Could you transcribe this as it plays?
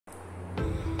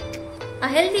A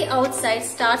healthy outside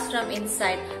starts from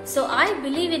inside. So I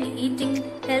believe in eating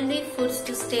healthy foods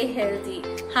to stay healthy.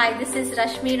 Hi, this is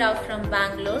Rashmi from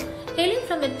Bangalore. Hailing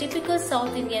from a typical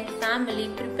South Indian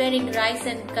family, preparing rice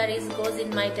and curries goes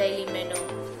in my daily menu.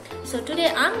 So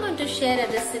today I'm going to share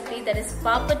a recipe that is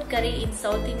Papd curry in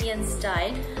South Indian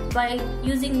style by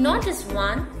using not just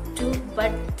one, two,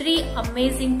 but three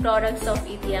amazing products of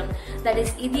Idhayam. That is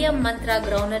Idhayam Mantra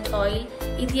groundnut oil,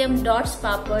 Idhayam Dots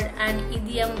Papd and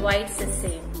Idhayam white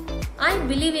sesame. I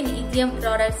believe in Idhayam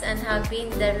products and have been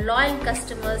their loyal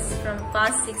customers from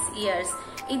past 6 years.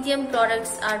 Idhayam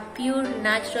products are pure,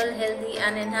 natural, healthy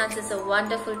and enhances a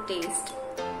wonderful taste.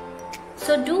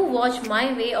 So do watch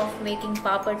my way of making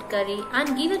Papd curry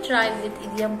and give a try with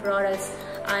Idhayam products.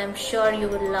 I am sure you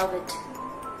will love it.